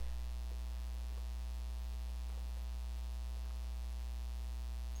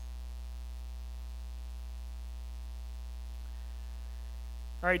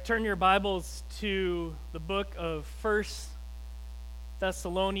All right, turn your Bibles to the book of First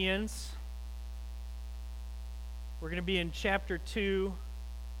Thessalonians. We're going to be in chapter 2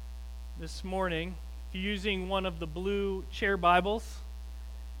 this morning. If you're using one of the blue chair Bibles,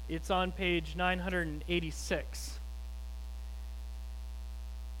 it's on page 986.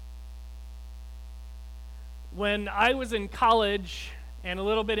 When I was in college and a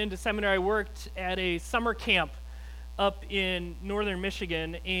little bit into seminary, I worked at a summer camp up in northern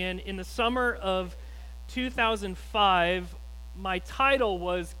Michigan, and in the summer of 2005, my title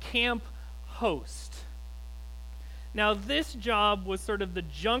was camp host. Now, this job was sort of the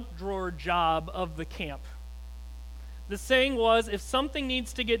junk drawer job of the camp. The saying was, if something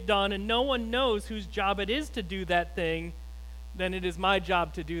needs to get done and no one knows whose job it is to do that thing, then it is my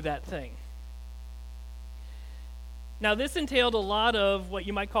job to do that thing. Now, this entailed a lot of what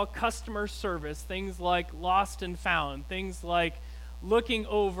you might call customer service, things like lost and found, things like looking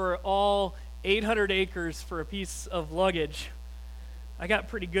over all 800 acres for a piece of luggage. I got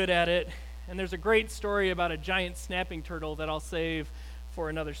pretty good at it, and there's a great story about a giant snapping turtle that I'll save for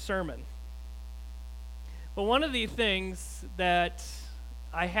another sermon. But one of the things that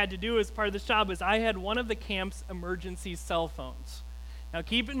I had to do as part of this job was I had one of the camp's emergency cell phones. Now,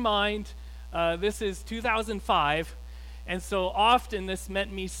 keep in mind, this is 2005, and so often this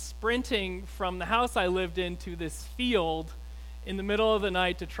meant me sprinting from the house I lived in to this field in the middle of the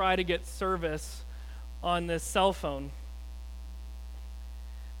night to try to get service on this cell phone.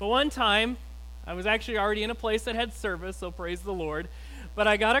 But one time, I was actually already in a place that had service, so praise the Lord, but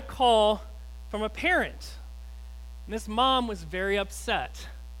I got a call from a parent. And this mom was very upset.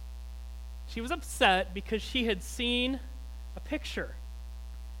 She was upset because she had seen a picture.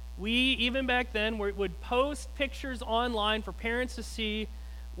 We, even back then, would post pictures online for parents to see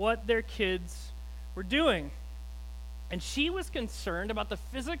what their kids were doing. And she was concerned about the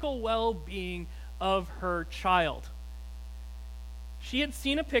physical well-being of her child. She had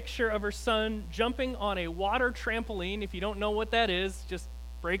seen a picture of her son jumping on a water trampoline. If you don't know what that is, just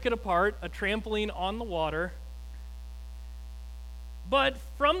break it apart, a trampoline on the water. But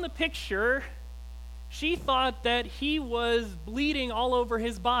from the picture, she thought that he was bleeding all over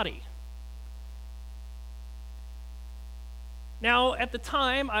his body. Now, at the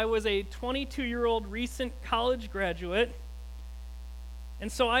time, I was a 22-year-old recent college graduate, and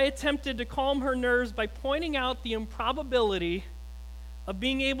so I attempted to calm her nerves by pointing out the improbability of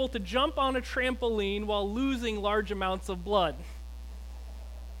being able to jump on a trampoline while losing large amounts of blood.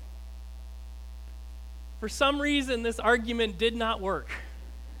 For some reason, this argument did not work.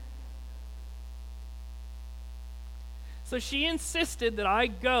 So she insisted that I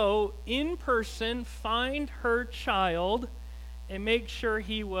go in person, find her child, and make sure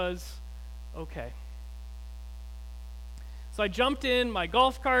he was okay. So I jumped in my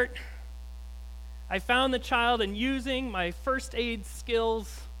golf cart. I found the child, and using my first aid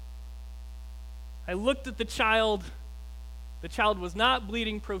skills, I looked at the child. The child was not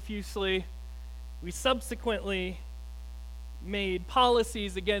bleeding profusely. We subsequently made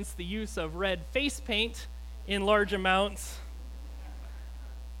policies against the use of red face paint in large amounts,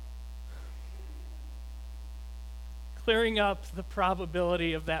 clearing up the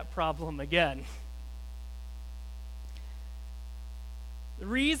probability of that problem again. The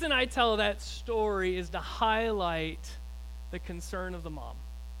reason I tell that story is to highlight the concern of the mom.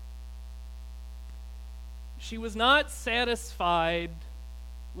 She was not satisfied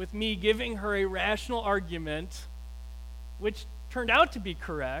with me giving her a rational argument, which turned out to be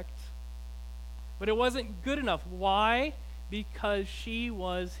correct, but it wasn't good enough. Why? Because she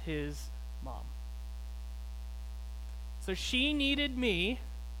was his mom. So she needed me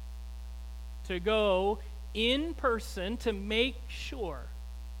to go in person to make sure,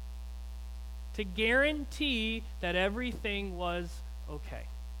 to guarantee that everything was okay.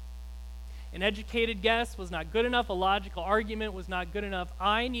 An educated guess was not good enough. A logical argument was not good enough.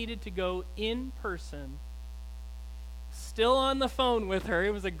 I needed to go in person, still on the phone with her.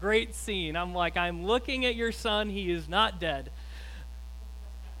 It was a great scene. I'm like, I'm looking at your son. He is not dead.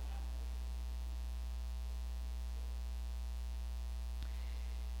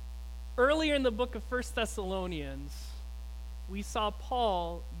 Earlier in the book of First Thessalonians, we saw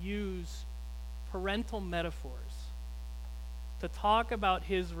Paul use parental metaphors to talk about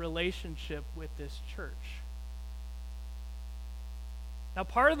his relationship with this church. Now,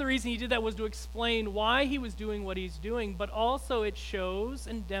 part of the reason he did that was to explain why he was doing what he's doing, but also it shows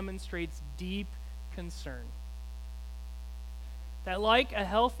and demonstrates deep concern. That like a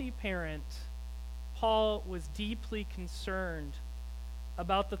healthy parent, Paul was deeply concerned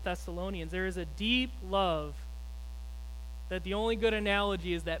about the Thessalonians. There is a deep love that the only good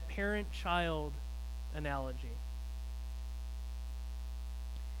analogy is that parent-child analogy.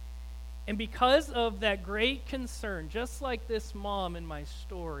 And because of that great concern, just like this mom in my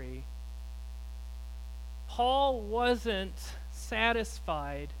story, Paul wasn't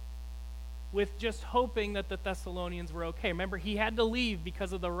satisfied with just hoping that the Thessalonians were okay. Remember, he had to leave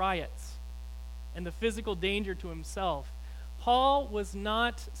because of the riots and the physical danger to himself. Paul was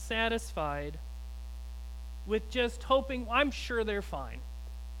not satisfied with just hoping, well, I'm sure they're fine.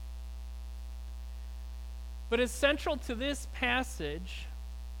 But as central to this passage,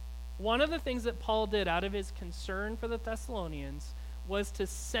 one of the things that Paul did out of his concern for the Thessalonians was to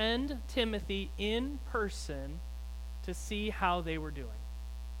send Timothy in person to see how they were doing.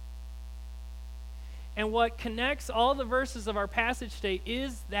 And what connects all the verses of our passage today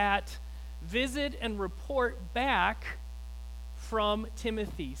is that visit and report back from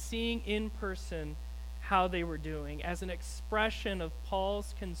Timothy, seeing in person how they were doing as an expression of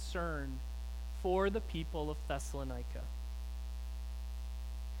Paul's concern for the people of Thessalonica.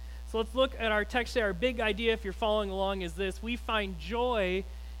 So let's look at our text today. Our big idea, if you're following along, is this: we find joy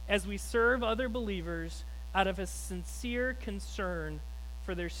as we serve other believers out of a sincere concern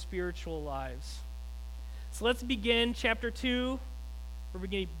for their spiritual lives. So let's begin chapter 2.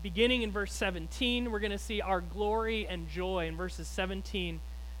 We're beginning in verse 17. We're going to see our glory and joy in verses 17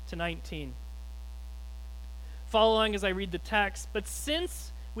 to 19. Follow along as I read the text. But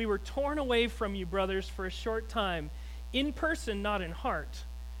since we were torn away from you, brothers, for a short time, in person, not in heart,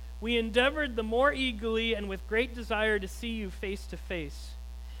 we endeavored the more eagerly and with great desire to see you face to face,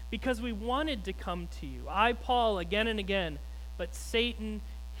 because we wanted to come to you, I, Paul, again and again, but Satan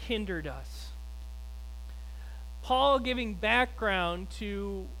hindered us. Paul giving background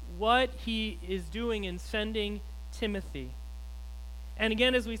to what he is doing in sending Timothy. And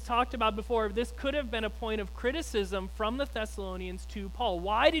again, as we've talked about before, this could have been a point of criticism from the Thessalonians to Paul.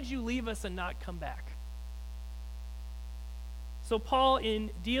 Why did you leave us and not come back? So Paul,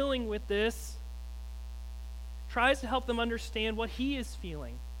 in dealing with this, tries to help them understand what he is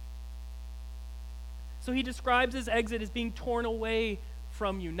feeling. So he describes his exit as being torn away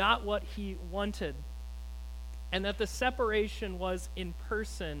from you, not what he wanted. And that the separation was in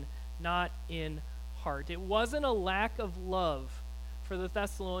person, not in heart. It wasn't a lack of love for the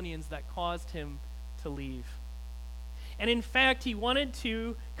Thessalonians that caused him to leave. And in fact, he wanted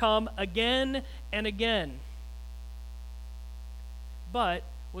to come again and again, but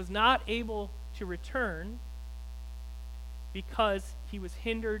was not able to return because he was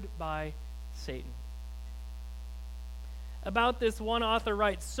hindered by Satan. About this, one author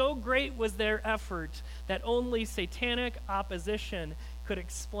writes, so great was their effort that only satanic opposition could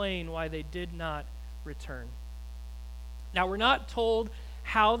explain why they did not return. Now, we're not told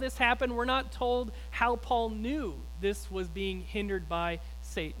how this happened. We're not told how Paul knew this was being hindered by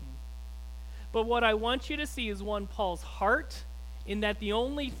Satan. But what I want you to see is, one, Paul's heart, in that the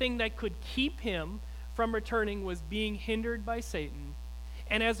only thing that could keep him from returning was being hindered by Satan.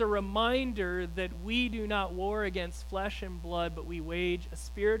 And as a reminder that we do not war against flesh and blood, but we wage a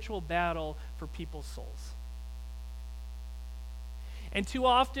spiritual battle for people's souls. And too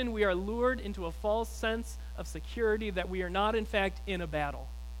often we are lured into a false sense of security that we are not, in fact, in a battle.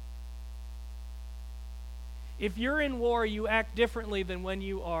 If you're in war, you act differently than when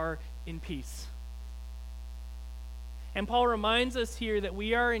you are in peace. And Paul reminds us here that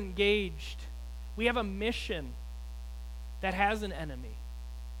we are engaged. We have a mission that has an enemy,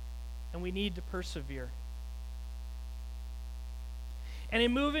 and we need to persevere. And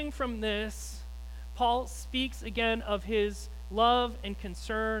in moving from this, Paul speaks again of his love and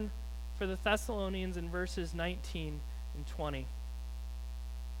concern for the Thessalonians in verses 19 and 20.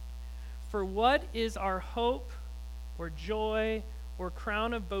 For what is our hope or joy or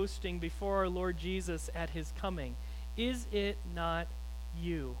crown of boasting before our Lord Jesus at his coming? Is it not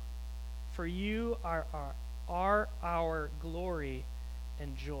you? For you are our glory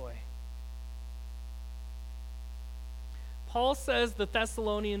and joy. Paul says the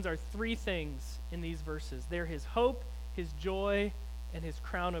Thessalonians are three things in these verses. They're his hope, his joy, and his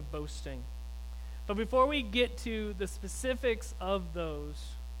crown of boasting. But before we get to the specifics of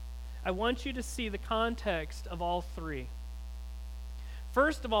those, I want you to see the context of all three.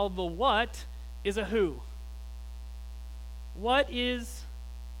 First of all, the what is a who. What is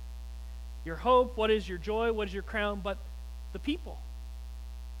your hope? What is your joy? What is your crown? But the people.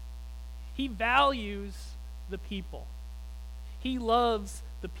 He values the people. He loves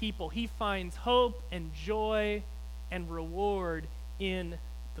the people. He finds hope and joy and reward in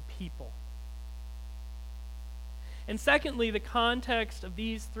the people. And secondly, the context of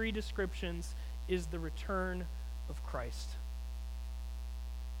these three descriptions is the return of Christ.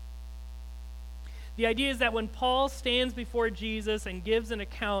 The idea is that when Paul stands before Jesus and gives an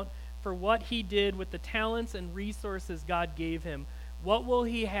account for what he did with the talents and resources God gave him, what will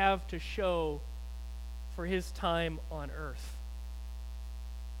he have to show for his time on earth?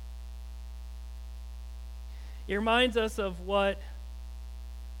 It reminds us of what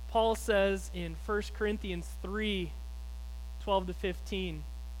Paul says in 1 Corinthians 3:12-15,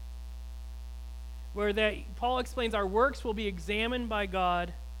 where Paul explains our works will be examined by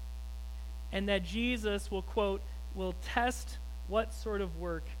God, and that Jesus will, quote, will test what sort of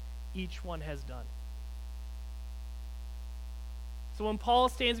work each one has done. So when Paul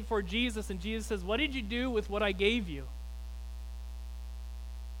stands before Jesus and Jesus says, what did you do with what I gave you?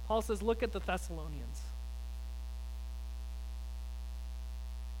 Paul says, look at the Thessalonians.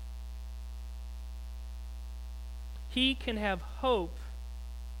 He can have hope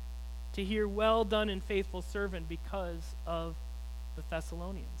to hear, well done and faithful servant, because of the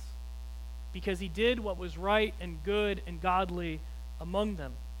Thessalonians. Because he did what was right and good and godly among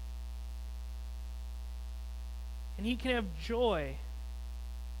them. And he can have joy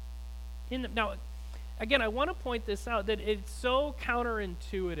in them. Now, again, I want to point this out, that it's so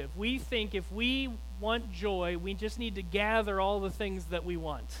counterintuitive. We think if we want joy, we just need to gather all the things that we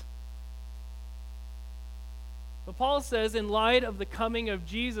want. But Paul says, in light of the coming of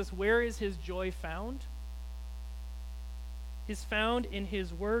Jesus, where is his joy found? It's found in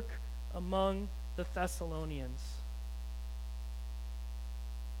his work among the Thessalonians.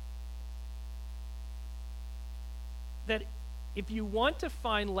 That if you want to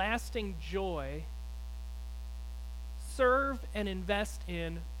find lasting joy, serve and invest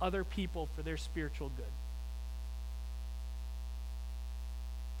in other people for their spiritual good.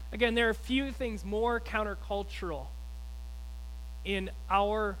 Again, there are few things more countercultural in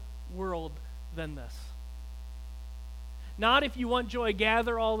our world than this. Not if you want joy,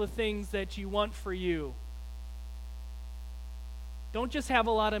 gather all the things that you want for you. Don't just have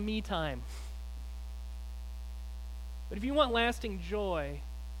a lot of me time. But if you want lasting joy,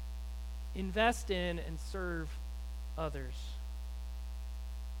 invest in and serve others.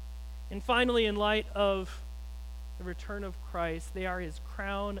 And finally, in light of the return of Christ, they are his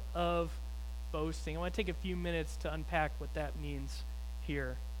crown of boasting. I want to take a few minutes to unpack what that means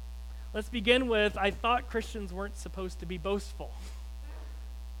here. Let's begin with, I thought Christians weren't supposed to be boastful.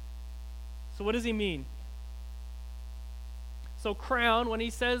 So what does he mean? So crown, when he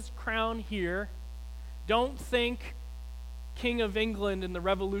says crown here, don't think King of England in the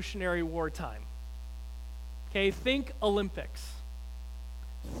Revolutionary War time. Okay, think Olympics.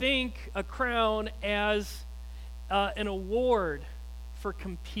 Think a crown as an award for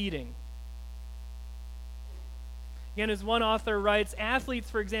competing. Again, as one author writes, athletes,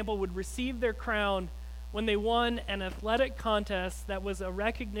 for example, would receive their crown when they won an athletic contest that was a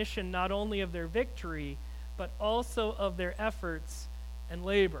recognition not only of their victory, but also of their efforts and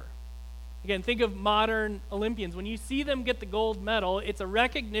labor. Again, think of modern Olympians. When you see them get the gold medal, it's a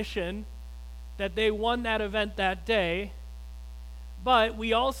recognition that they won that event that day, but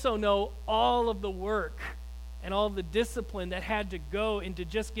we also know all of the work and all of the discipline that had to go into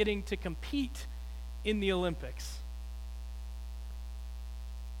just getting to compete in the Olympics.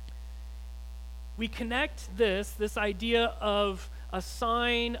 We connect this idea of a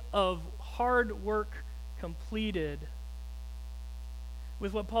sign of hard work completed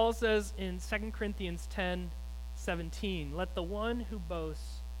with what Paul says in 2 Corinthians 10:17. Let the one who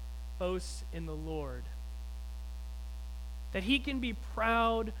boasts, boast in the Lord. That he can be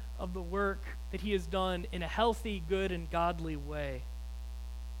proud of the work that he has done in a healthy, good, and godly way.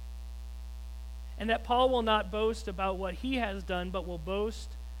 And that Paul will not boast about what he has done, but will boast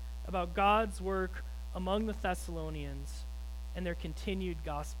about God's work among the Thessalonians and their continued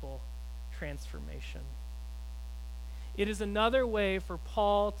gospel transformation. It is another way for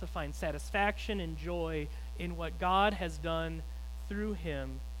Paul to find satisfaction and joy in what God has done through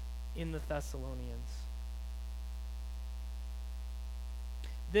him in the Thessalonians.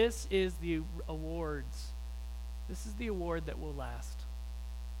 This is the awards. This is the award that will last.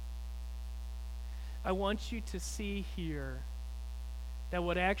 I want you to see here that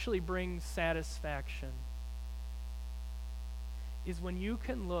what actually brings satisfaction is when you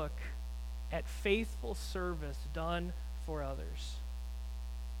can look at faithful service done for others.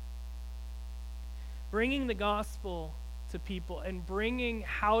 Bringing the gospel to people and bringing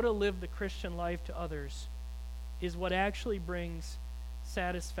how to live the Christian life to others is what actually brings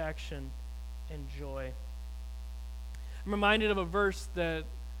satisfaction and joy. I'm reminded of a verse that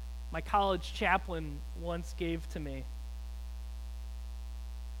my college chaplain once gave to me.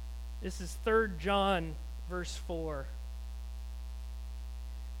 This is 3 John verse 4.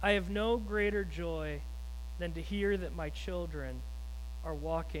 I have no greater joy than to hear that my children are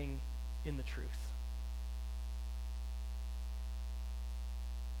walking in the truth.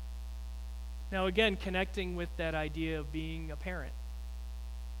 Now again, connecting with that idea of being a parent.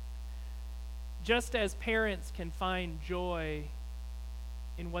 Just as parents can find joy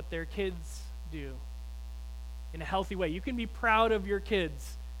in what their kids do in a healthy way. You can be proud of your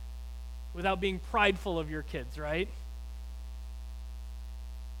kids without being prideful of your kids, right?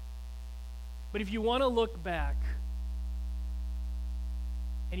 But if you want to look back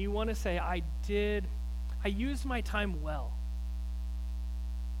and you want to say, I used my time well.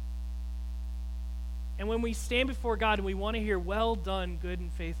 And when we stand before God and we want to hear, well done, good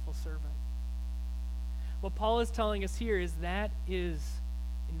and faithful servant, what Paul is telling us here is that is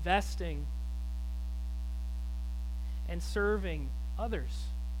investing and serving others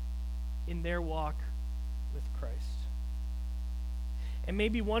in their walk with Christ. And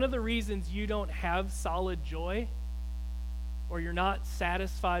maybe one of the reasons you don't have solid joy or you're not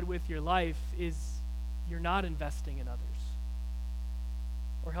satisfied with your life is you're not investing in others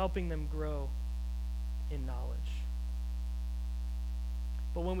or helping them grow in knowledge.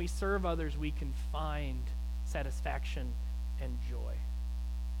 But when we serve others, we can find satisfaction and joy.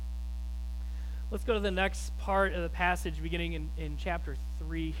 Let's go to the next part of the passage beginning in chapter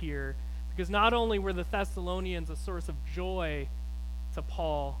 3 here, because not only were the Thessalonians a source of joy to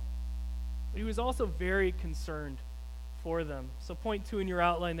Paul, but he was also very concerned for them. So point 2 in your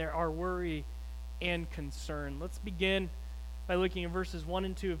outline there are worry and concern. Let's begin by looking at verses 1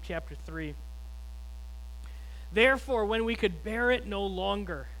 and 2 of chapter 3. Therefore, when we could bear it no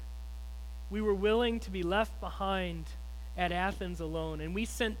longer, we were willing to be left behind at Athens alone. And we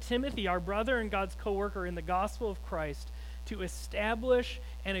sent Timothy, our brother and God's co-worker in the gospel of Christ, to establish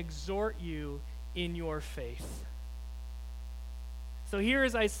and exhort you in your faith. So here,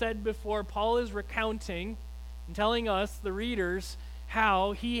 as I said before, Paul is recounting and telling us, the readers,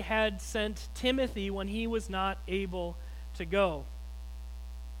 how he had sent Timothy when he was not able to go.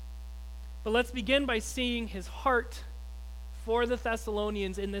 But let's begin by seeing his heart for the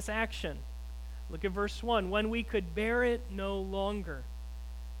Thessalonians in this action. Look at verse 1. When we could bear it no longer.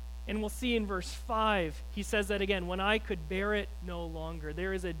 And we'll see in verse 5, he says that again, when I could bear it no longer.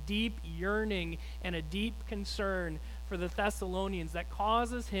 There is a deep yearning and a deep concern for the Thessalonians that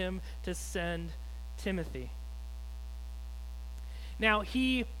causes him to send Timothy. Now,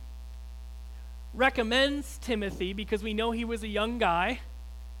 he recommends Timothy because we know he was a young guy.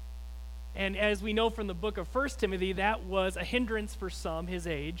 And as we know from the book of 1 Timothy, that was a hindrance for some, his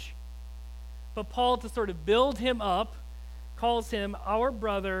age. But Paul, to sort of build him up, calls him our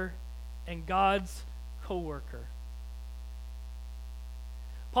brother and God's co-worker.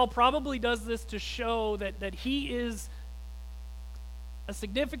 Paul probably does this to show that he is a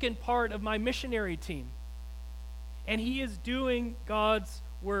significant part of my missionary team. And he is doing God's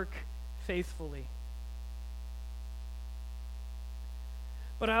work faithfully.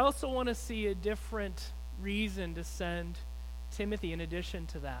 But I also want to see a different reason to send Timothy in addition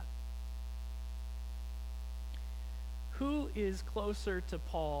to that. Who is closer to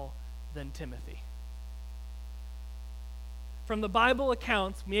Paul than Timothy? From the Bible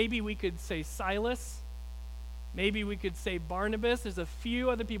accounts, maybe we could say Silas, maybe we could say Barnabas. There's a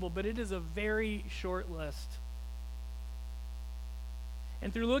few other people, but it is a very short list.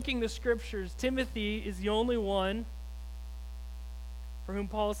 And through looking the scriptures, Timothy is the only one for whom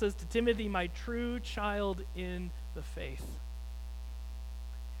Paul says to Timothy, my true child in the faith.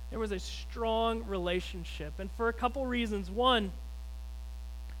 There was a strong relationship, and for a couple reasons. One,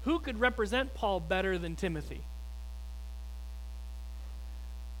 who could represent Paul better than Timothy?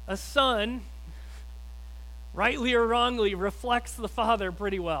 A son, rightly or wrongly, reflects the father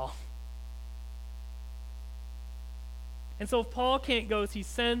pretty well. And so if Paul can't go, he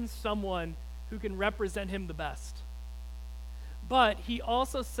sends someone who can represent him the best. But he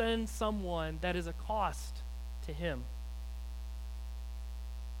also sends someone that is a cost to him.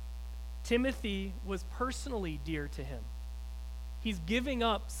 Timothy was personally dear to him. He's giving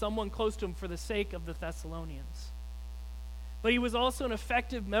up someone close to him for the sake of the Thessalonians. But he was also an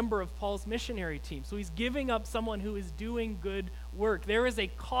effective member of Paul's missionary team. So he's giving up someone who is doing good work. There is a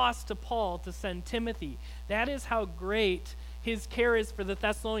cost to Paul to send Timothy. That is how great his care is for the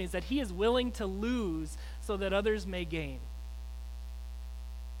Thessalonians, that he is willing to lose so that others may gain.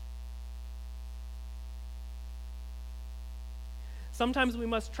 Sometimes we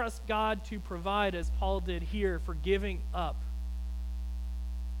must trust God to provide, as Paul did here, for giving up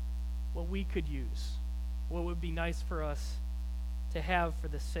what we could use, what would be nice for us to have for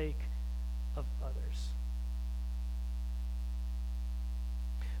the sake of others.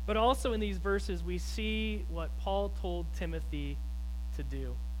 But also in these verses, we see what Paul told Timothy to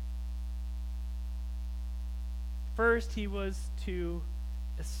do. First, he was to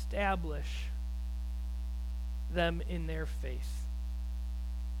establish them in their faith.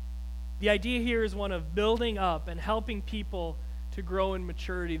 The idea here is one of building up and helping people to grow in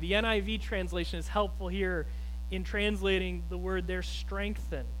maturity. The NIV translation is helpful here in translating the word there,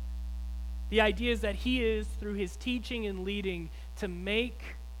 strengthen. The idea is that he is, through his teaching and leading, to make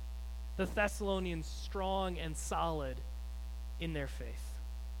the Thessalonians strong and solid in their faith.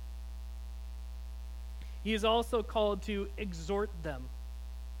 He is also called to exhort them,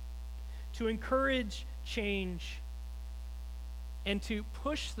 to encourage change, and to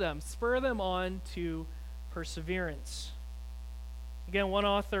push them, spur them on to perseverance. Again, one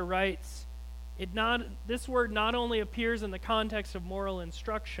author writes, this word not only appears in the context of moral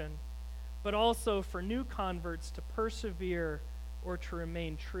instruction, but also for new converts to persevere or to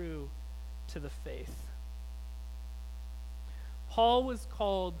remain true to the faith. Paul was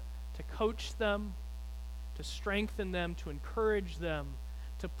called to coach them, to strengthen them, to encourage them,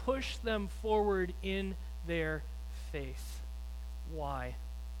 to push them forward in their faith. Why?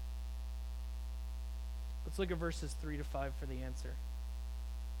 Let's look at verses 3 to 5 for the answer.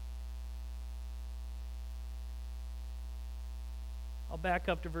 I'll back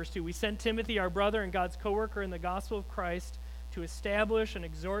up to verse 2. We sent Timothy, our brother and God's co-worker in the gospel of Christ, to establish and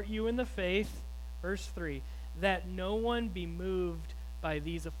exhort you in the faith, verse 3, that no one be moved by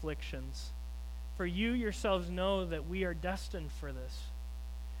these afflictions. For you yourselves know that we are destined for this.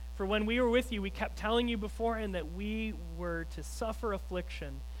 For when we were with you, we kept telling you beforehand that we were to suffer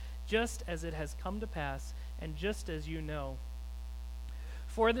affliction, just as it has come to pass, and just as you know.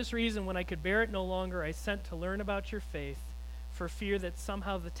 For this reason, when I could bear it no longer, I sent to learn about your faith, for fear that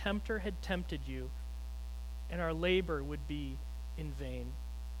somehow the tempter had tempted you, and our labor would be in vain.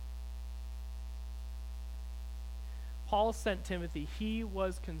 Paul sent Timothy. He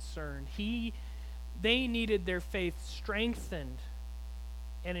was concerned. They needed their faith strengthened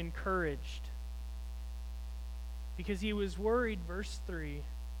and encouraged, because he was worried, verse 3,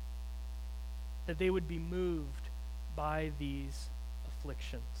 that they would be moved by these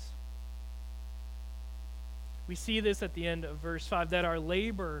afflictions. We see this at the end of verse 5, that our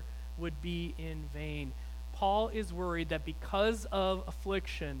labor would be in vain. Paul is worried that because of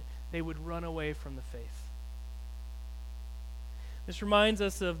affliction, they would run away from the faith. This reminds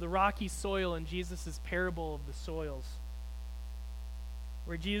us of the rocky soil in Jesus' parable of the soils,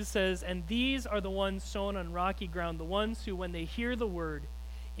 where Jesus says, and these are the ones sown on rocky ground, the ones who, when they hear the word,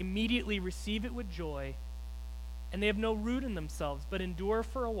 immediately receive it with joy, and they have no root in themselves, but endure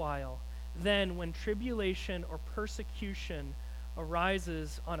for a while. Then, when tribulation or persecution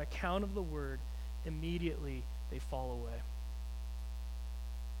arises on account of the word, immediately they fall away.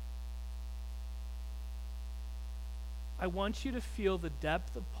 I want you to feel the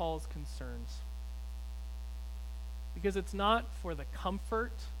depth of Paul's concerns, because it's not for the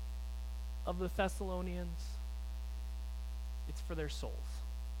comfort of the Thessalonians, it's for their souls.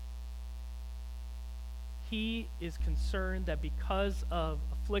 He is concerned that because of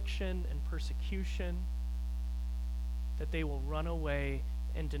affliction and persecution, that they will run away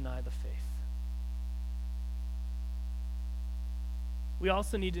and deny the faith. We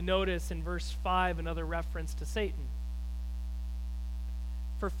also need to notice in verse 5 another reference to Satan.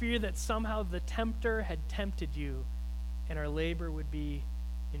 For fear that somehow the tempter had tempted you, and our labor would be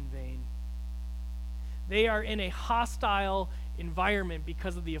in vain. They are in a hostile environment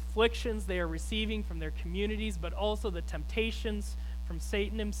because of the afflictions they are receiving from their communities, but also the temptations from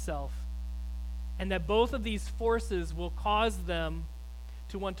Satan himself. And that both of these forces will cause them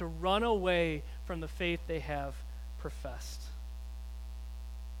to want to run away from the faith they have professed.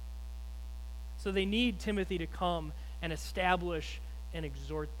 So they need Timothy to come and establish and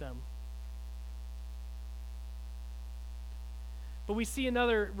exhort them. But we see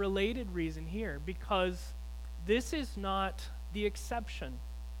another related reason here, because this is not the exception.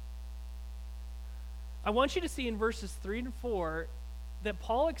 I want you to see in verses 3 and 4 that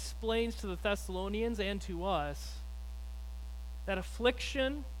Paul explains to the Thessalonians and to us that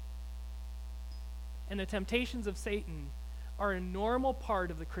affliction and the temptations of Satan are a normal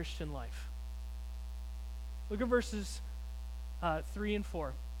part of the Christian life. Look at verses 3 and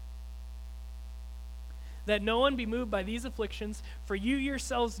 4. That no one be moved by these afflictions, for you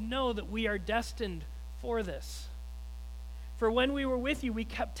yourselves know that we are destined for this. For when we were with you, we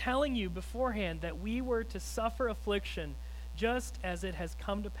kept telling you beforehand that we were to suffer affliction, just as it has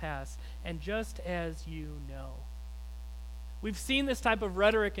come to pass, and just as you know. We've seen this type of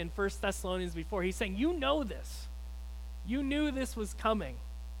rhetoric in 1 Thessalonians before. He's saying, you know this. You knew this was coming.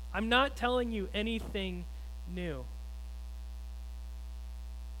 I'm not telling you anything new.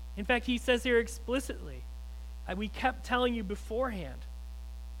 In fact, he says here explicitly, we kept telling you beforehand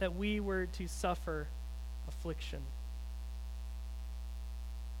that we were to suffer affliction.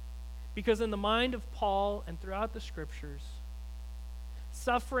 Because in the mind of Paul and throughout the scriptures,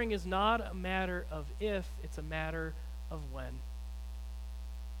 suffering is not a matter of if, it's a matter of when.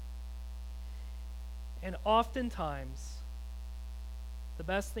 And oftentimes, the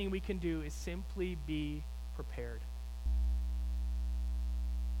best thing we can do is simply be prepared.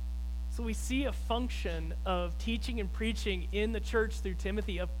 So we see a function of teaching and preaching in the church through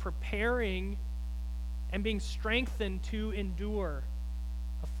Timothy, of preparing and being strengthened to endure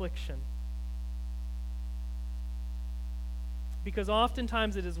affliction. Because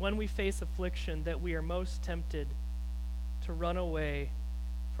oftentimes it is when we face affliction that we are most tempted to run away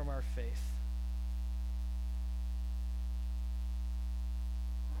from our faith.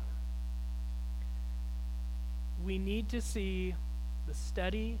 We need to see the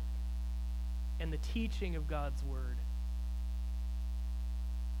study and the teaching of God's word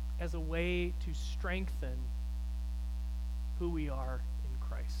as a way to strengthen who we are in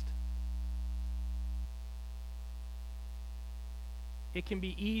Christ. It can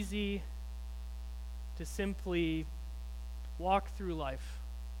be easy to simply walk through life,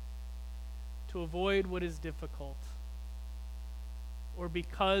 to avoid what is difficult, or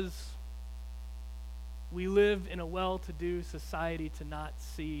because we live in a well-to-do society to not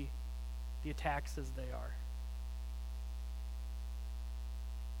see the attacks as they are.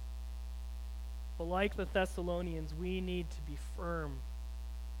 But like the Thessalonians, we need to be firm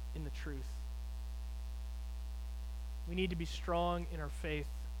in the truth. We need to be strong in our faith.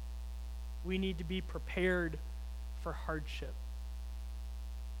 We need to be prepared for hardship.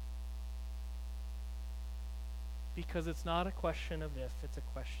 Because it's not a question of if, it's a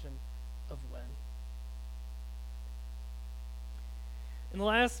question of when. In the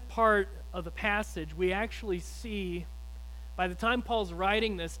last part of the passage, we actually see, by the time Paul's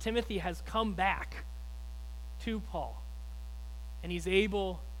writing this, Timothy has come back to Paul, and he's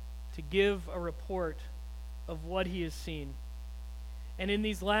able to give a report of what he has seen. And in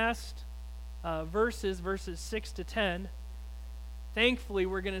these last verses 6 to 10, thankfully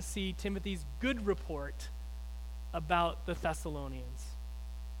we're going to see Timothy's good report about the Thessalonians.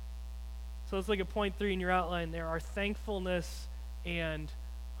 So let's look at point 3 in your outline there, our thankfulness and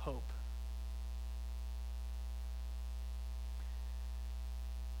hope.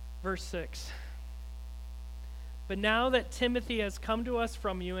 Verse 6. But now that Timothy has come to us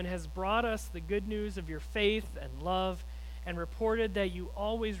from you and has brought us the good news of your faith and love, and reported that you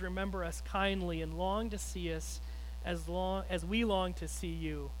always remember us kindly and long to see us as we long to see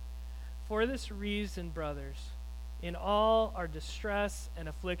you. For this reason, brothers, in all our distress and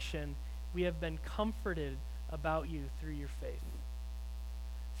affliction, we have been comforted about you through your faith.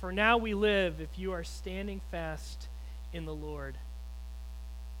 For now we live if you are standing fast in the Lord.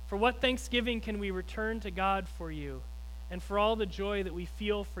 For what thanksgiving can we return to God for you, and for all the joy that we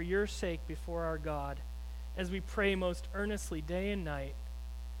feel for your sake before our God, as we pray most earnestly day and night,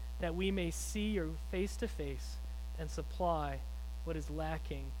 that we may see you face to face and supply what is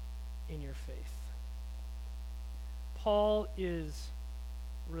lacking in your faith. Paul is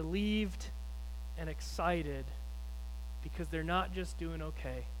relieved and excited because they're not just doing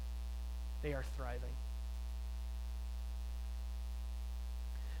okay, they are thriving.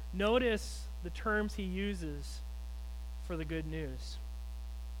 Notice the terms he uses for the good news.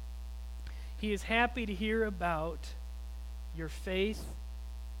 He is happy to hear about your faith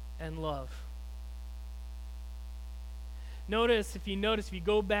and love. If you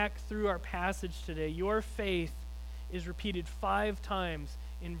go back through our passage today, your faith is repeated 5 times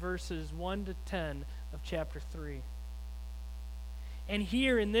in verses 1 to 10 of chapter 3. And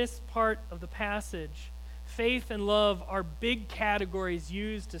here in this part of the passage, faith and love are big categories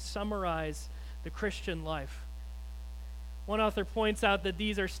used to summarize the Christian life. One author points out that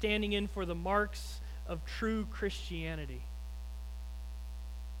these are standing in for the marks of true Christianity.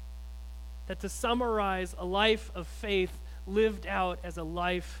 That to summarize a life of faith lived out as a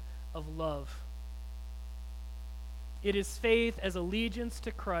life of love. It is faith as allegiance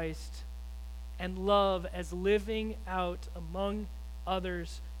to Christ and love as living out among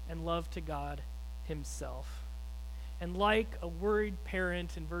others and love to God himself. And like a worried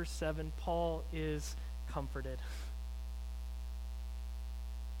parent in verse 7, Paul is comforted.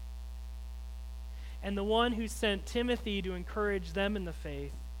 And the one who sent Timothy to encourage them in the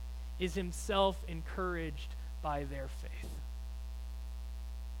faith is himself encouraged by their faith.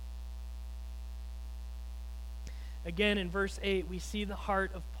 Again, in verse 8, we see the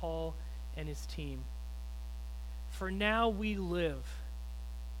heart of Paul and his team. For now we live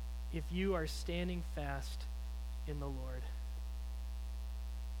if you are standing fast in the Lord.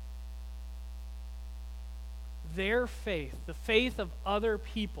 Their faith, the faith of other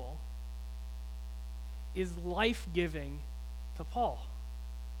people, is life-giving to Paul.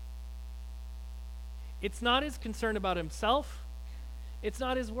 It's not his concern about himself. It's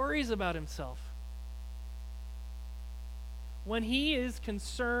not his worries about himself. When he is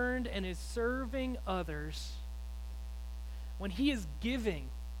concerned and is serving others, when he is giving,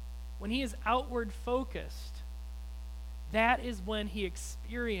 when he is outward focused, that is when he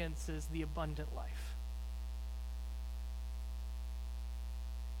experiences the abundant life.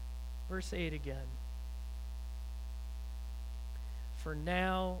 Verse 8 again. For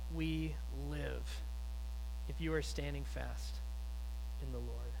now we live if you are standing fast in the Lord.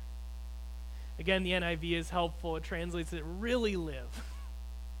 Again, the NIV is helpful. It translates it, really live.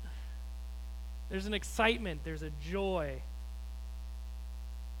 There's an excitement, there's a joy,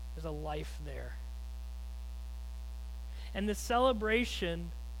 there's a life there. And the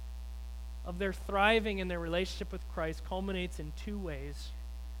celebration of their thriving in their relationship with Christ culminates in two ways.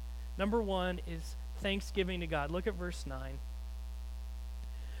 Number one is thanksgiving to God. Look at verse 9.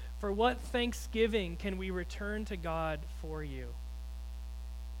 For what thanksgiving can we return to God for you?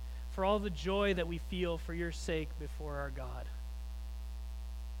 For all the joy that we feel for your sake before our God.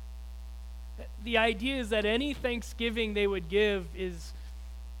 The idea is that any thanksgiving they would give is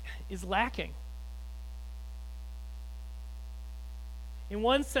lacking. In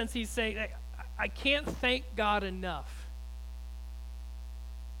one sense, he's saying, I can't thank God enough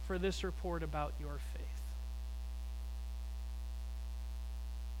for this report about your faith.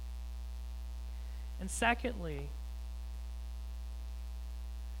 And secondly,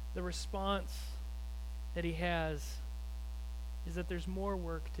 the response that he has is that there's more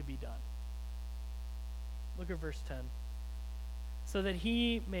work to be done. Look at verse 10. So that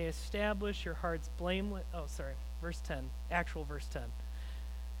he may establish your hearts blameless. Verse 10, actual verse 10.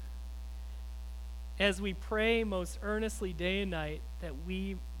 As we pray most earnestly day and night that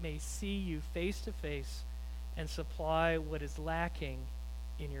we may see you face to face and supply what is lacking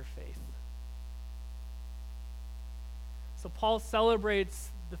in your faith. So Paul celebrates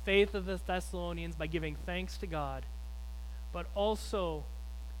the faith of the Thessalonians by giving thanks to God, but also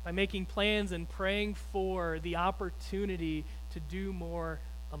by making plans and praying for the opportunity to do more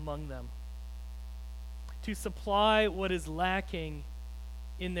among them, to supply what is lacking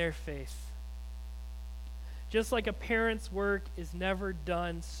in their faith. Just like a parent's work is never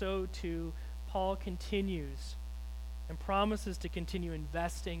done, so too Paul continues and promises to continue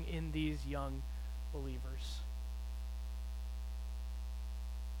investing in these young believers.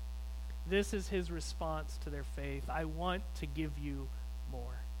 This is his response to their faith. I want to give you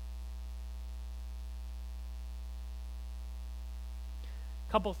more.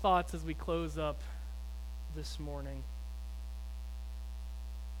 A couple thoughts as we close up this morning.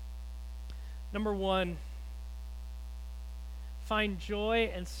 Number one, find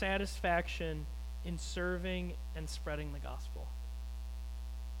joy and satisfaction in serving and spreading the gospel.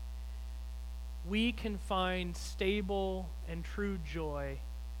 We can find stable and true joy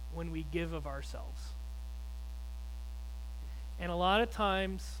when we give of ourselves. And a lot of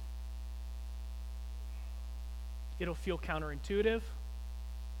times, it'll feel counterintuitive.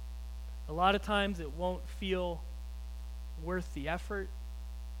 A lot of times, it won't feel worth the effort.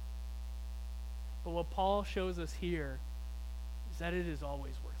 But what Paul shows us here is that it is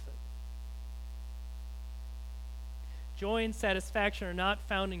always worth it. Joy and satisfaction are not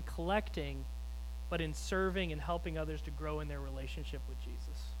found in collecting, but in serving and helping others to grow in their relationship with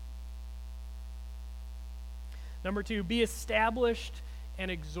Jesus. Number two, be established and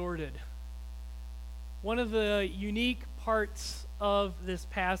exhorted. One of the unique parts of this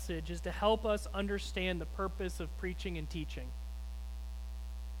passage is to help us understand the purpose of preaching and teaching.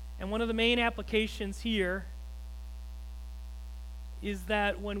 And one of the main applications here is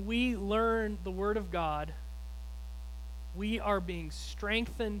that when we learn the Word of God, we are being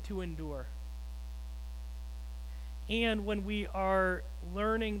strengthened to endure. And when we are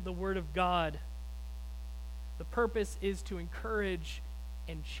learning the Word of God, the purpose is to encourage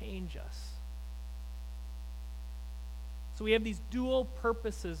and change us. So we have these dual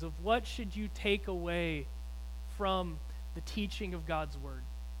purposes of what should you take away from the teaching of God's Word.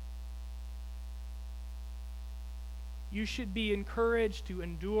 You should be encouraged to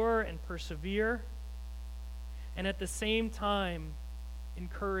endure and persevere, and at the same time,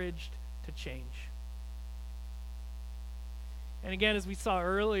 encouraged to change. And again, as we saw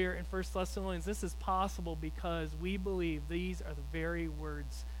earlier in 1 Thessalonians, this is possible because we believe these are the very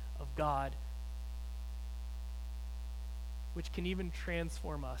words of God, which can even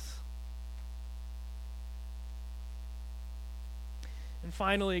transform us. And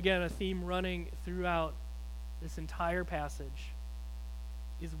finally, again, a theme running throughout this entire passage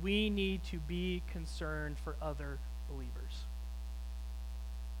is we need to be concerned for other believers.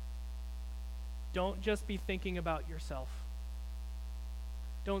 Don't just be thinking about yourself.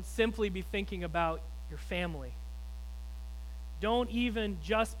 Don't simply be thinking about your family. Don't even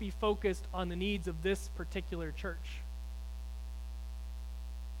just be focused on the needs of this particular church.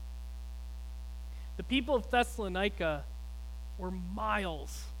 The people of Thessalonica were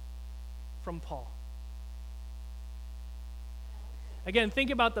miles from Paul. Again,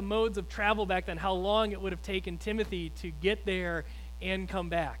 think about the modes of travel back then, how long it would have taken Timothy to get there and come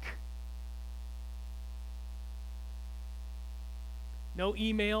back. No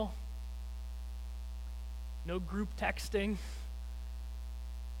email, no group texting.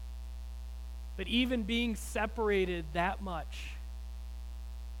 But even being separated that much,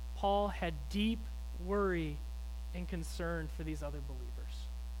 Paul had deep worry and concern for these other believers.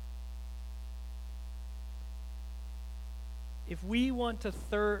 If we want to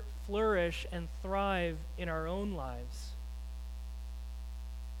flourish and thrive in our own lives,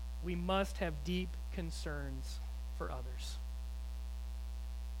 we must have deep concerns for others.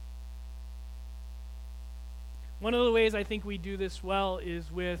 One of the ways I think we do this well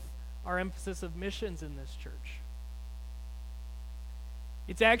is with our emphasis of missions in this church.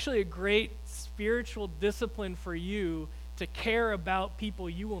 It's actually a great spiritual discipline for you to care about people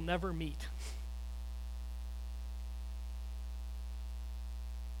you will never meet.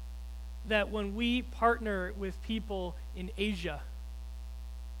 That when we partner with people in Asia,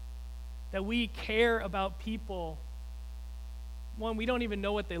 that we care about people, one, we don't even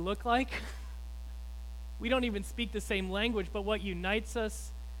know what they look like. We don't even speak the same language, but what unites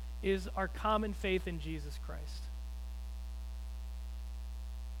us is our common faith in Jesus Christ.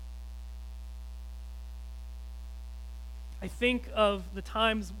 I think of the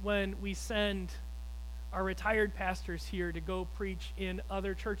times when we send our retired pastors here to go preach in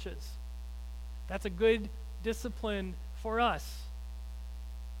other churches. That's a good discipline for us.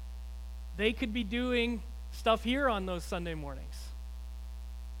 They could be doing stuff here on those Sunday mornings.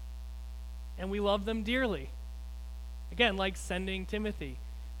 And we love them dearly. Again, like sending Timothy.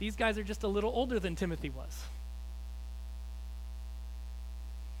 These guys are just a little older than Timothy was.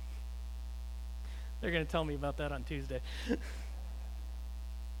 They're going to tell me about that on Tuesday.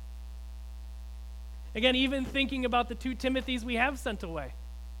 Again, even thinking about the 2 Timothys we have sent away,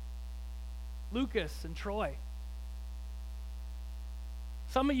 Lucas and Troy.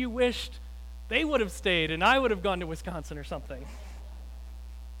 Some of you wished they would have stayed and I would have gone to Wisconsin or something.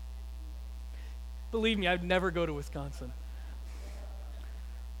 Believe me, I'd never go to Wisconsin.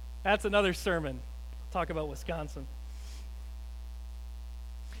 That's another sermon. Talk about Wisconsin.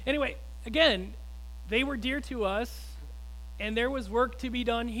 Anyway, again, they were dear to us, and there was work to be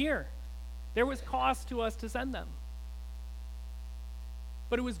done here. There was cost to us to send them.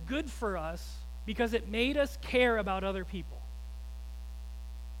 But it was good for us because it made us care about other people.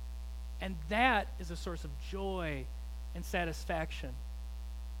 And that is a source of joy and satisfaction,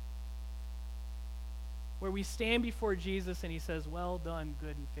 where we stand before Jesus and he says, "Well done,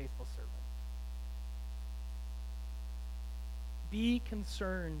 good and faithful servant." Be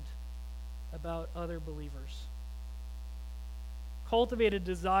concerned about other believers. Cultivate a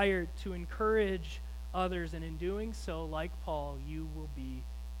desire to encourage others, and in doing so, like Paul, you will be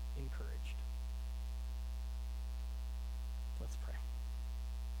encouraged. Let's pray.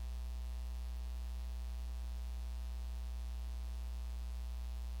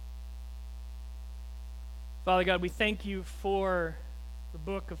 Father God, we thank you for the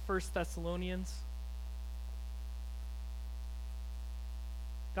book of 1 Thessalonians.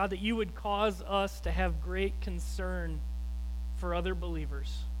 God, that you would cause us to have great concern for other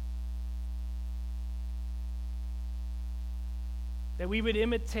believers. That we would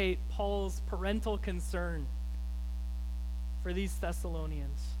imitate Paul's parental concern for these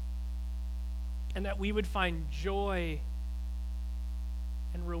Thessalonians. And that we would find joy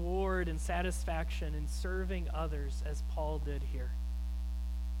and reward and satisfaction in serving others as Paul did here.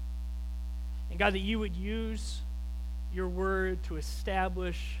 And God, that you would use your word to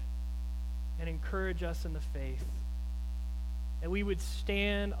establish and encourage us in the faith. That we would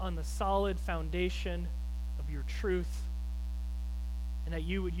stand on the solid foundation of your truth, and that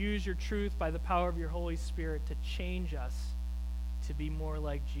you would use your truth by the power of your Holy Spirit to change us to be more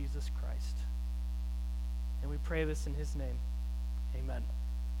like Jesus Christ. And we pray this in his name. Amen.